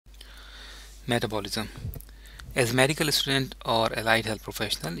Metabolism. As a medical student or allied health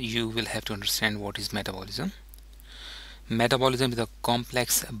professional, you will have to understand what is metabolism. Metabolism is a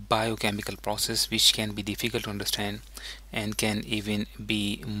complex biochemical process which can be difficult to understand and can even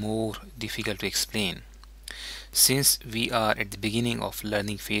be more difficult to explain. Since we are at the beginning of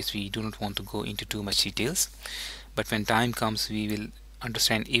learning phase, we do not want to go into too much details, but when time comes, we will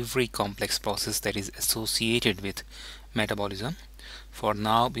understand every complex process that is associated with metabolism. For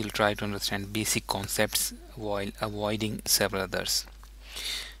now, we'll try to understand basic concepts while avoiding several others.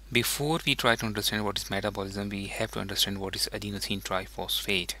 Before we try to understand what is metabolism, we have to understand what is adenosine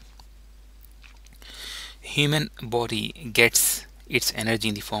triphosphate. Human body gets its energy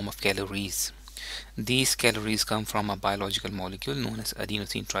in the form of calories. These calories come from a biological molecule known as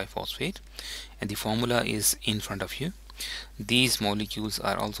adenosine triphosphate, and the formula is in front of you. These molecules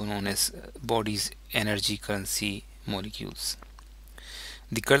are also known as body's energy currency molecules.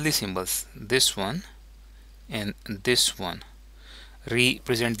 The curly symbols, this one and this one,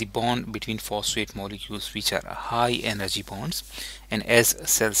 represent the bond between phosphate molecules, which are high energy bonds, and as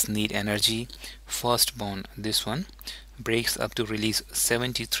cells need energy, first bond, this one, breaks up to release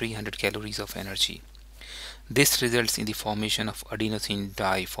 7300 calories of energy. This results in the formation of adenosine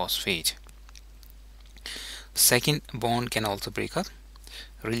diphosphate. Second bond can also break up,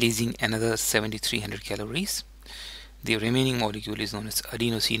 releasing another 7300 calories. The remaining molecule is known as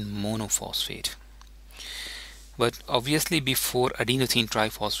adenosine monophosphate. But obviously, before adenosine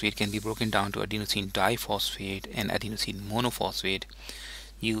triphosphate can be broken down to adenosine diphosphate and adenosine monophosphate,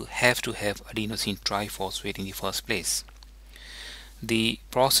 you have to have adenosine triphosphate in the first place. The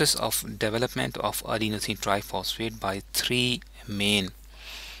process of development of adenosine triphosphate by three main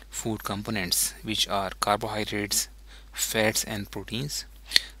food components, which are carbohydrates, fats and proteins,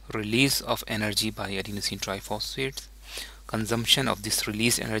 release of energy by adenosine triphosphate, consumption of this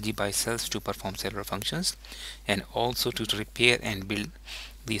released energy by cells to perform cellular functions, and also to repair and build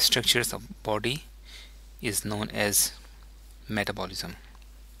the structures of body, is known as metabolism.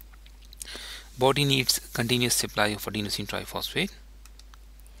 Body needs continuous supply of adenosine triphosphate.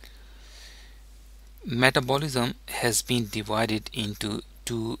 Metabolism has been divided into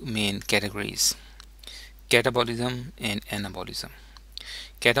two main categories: catabolism and anabolism.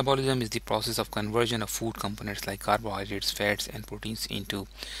 Catabolism is the process of conversion of food components like carbohydrates, fats and proteins into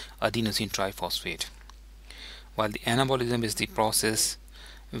adenosine triphosphate, while the anabolism is the process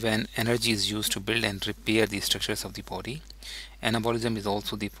when energy is used to build and repair the structures of the body. Anabolism is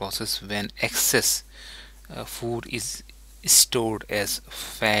also the process when excess food is stored as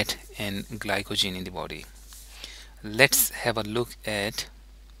fat and glycogen in the body. Let's have a look at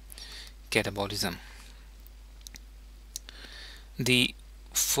catabolism. The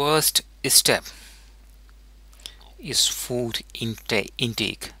first step is food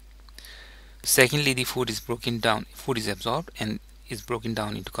intake. Secondly, the food is absorbed and is broken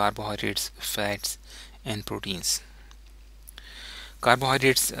down into carbohydrates, fats and proteins.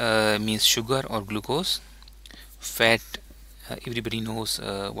 Carbohydrates means sugar or glucose. Fat, everybody knows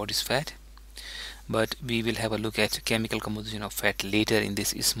what is fat, but we will have a look at chemical composition of fat later in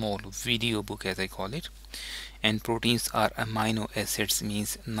this small video book, as I call it. And proteins are amino acids,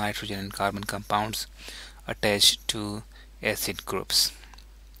 means nitrogen and carbon compounds attached to acid groups.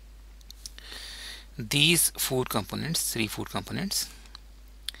 These food components, three food components,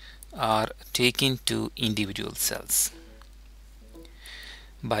 are taken to individual cells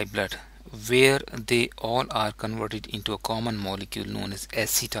by blood, where they all are converted into a common molecule known as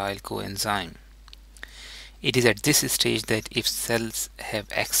acetyl coenzyme. It is at this stage that if cells have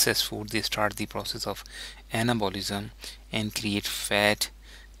excess food, they start the process of anabolism and create fat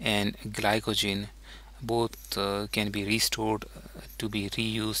and glycogen. Both can be restored to be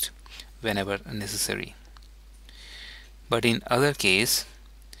reused whenever necessary. But in other case,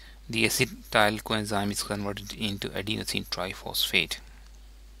 the acetyl coenzyme is converted into adenosine triphosphate.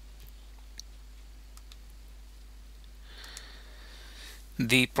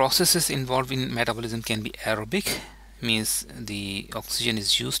 The processes involved in metabolism can be aerobic, means the oxygen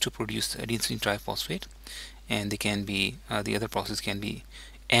is used to produce adenosine triphosphate, and they can be the other process can be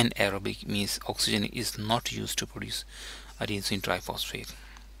anaerobic, means oxygen is not used to produce adenosine triphosphate.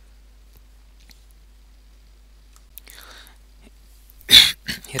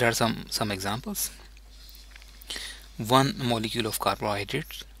 Here are some examples. One molecule of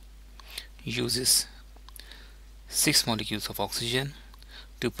carbohydrate uses 6 molecules of oxygen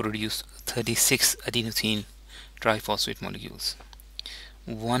to produce 36 adenosine triphosphate molecules.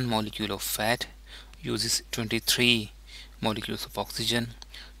 One molecule of fat uses 23 molecules of oxygen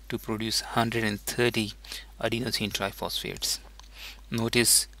to produce 130 adenosine triphosphates.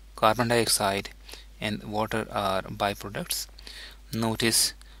 Notice carbon dioxide and water are byproducts.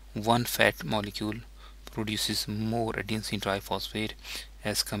 Notice one fat molecule produces more adenosine triphosphate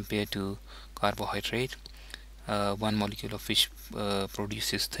as compared to carbohydrate, one molecule of which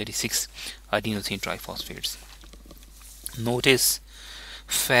produces 36 adenosine triphosphates. Notice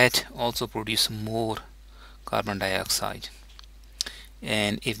fat also produces more carbon dioxide,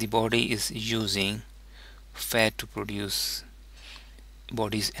 and if the body is using fat to produce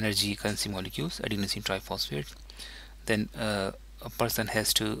body's energy currency molecules, adenosine triphosphate, then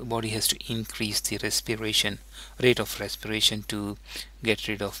body has to increase the rate of respiration to get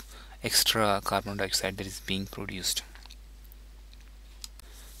rid of extra carbon dioxide that is being produced.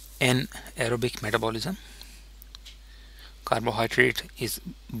 In aerobic metabolism, carbohydrate is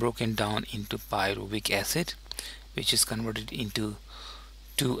broken down into pyruvic acid, which is converted into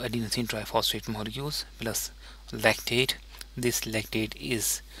 2 adenosine triphosphate molecules plus lactate. This lactate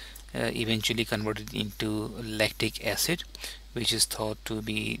is eventually converted into lactic acid, which is thought to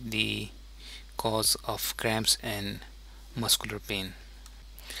be the cause of cramps and muscular pain.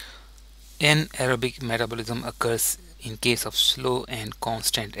 Anaerobic metabolism occurs in case of slow and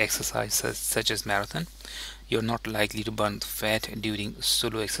constant exercise such as marathon. You're not likely to burn fat during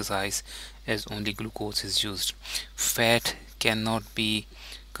solo exercise as only glucose is used. Fat cannot be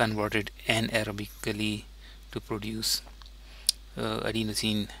converted anaerobically to produce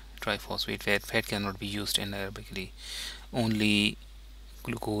adenosine triphosphate. Fat cannot be used anaerobically. Only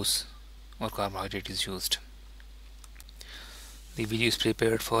glucose or carbohydrate is used. The video is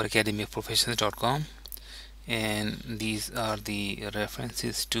prepared for academyofprofessions.com, and these are the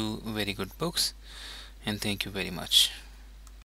references to very good books, and thank you very much.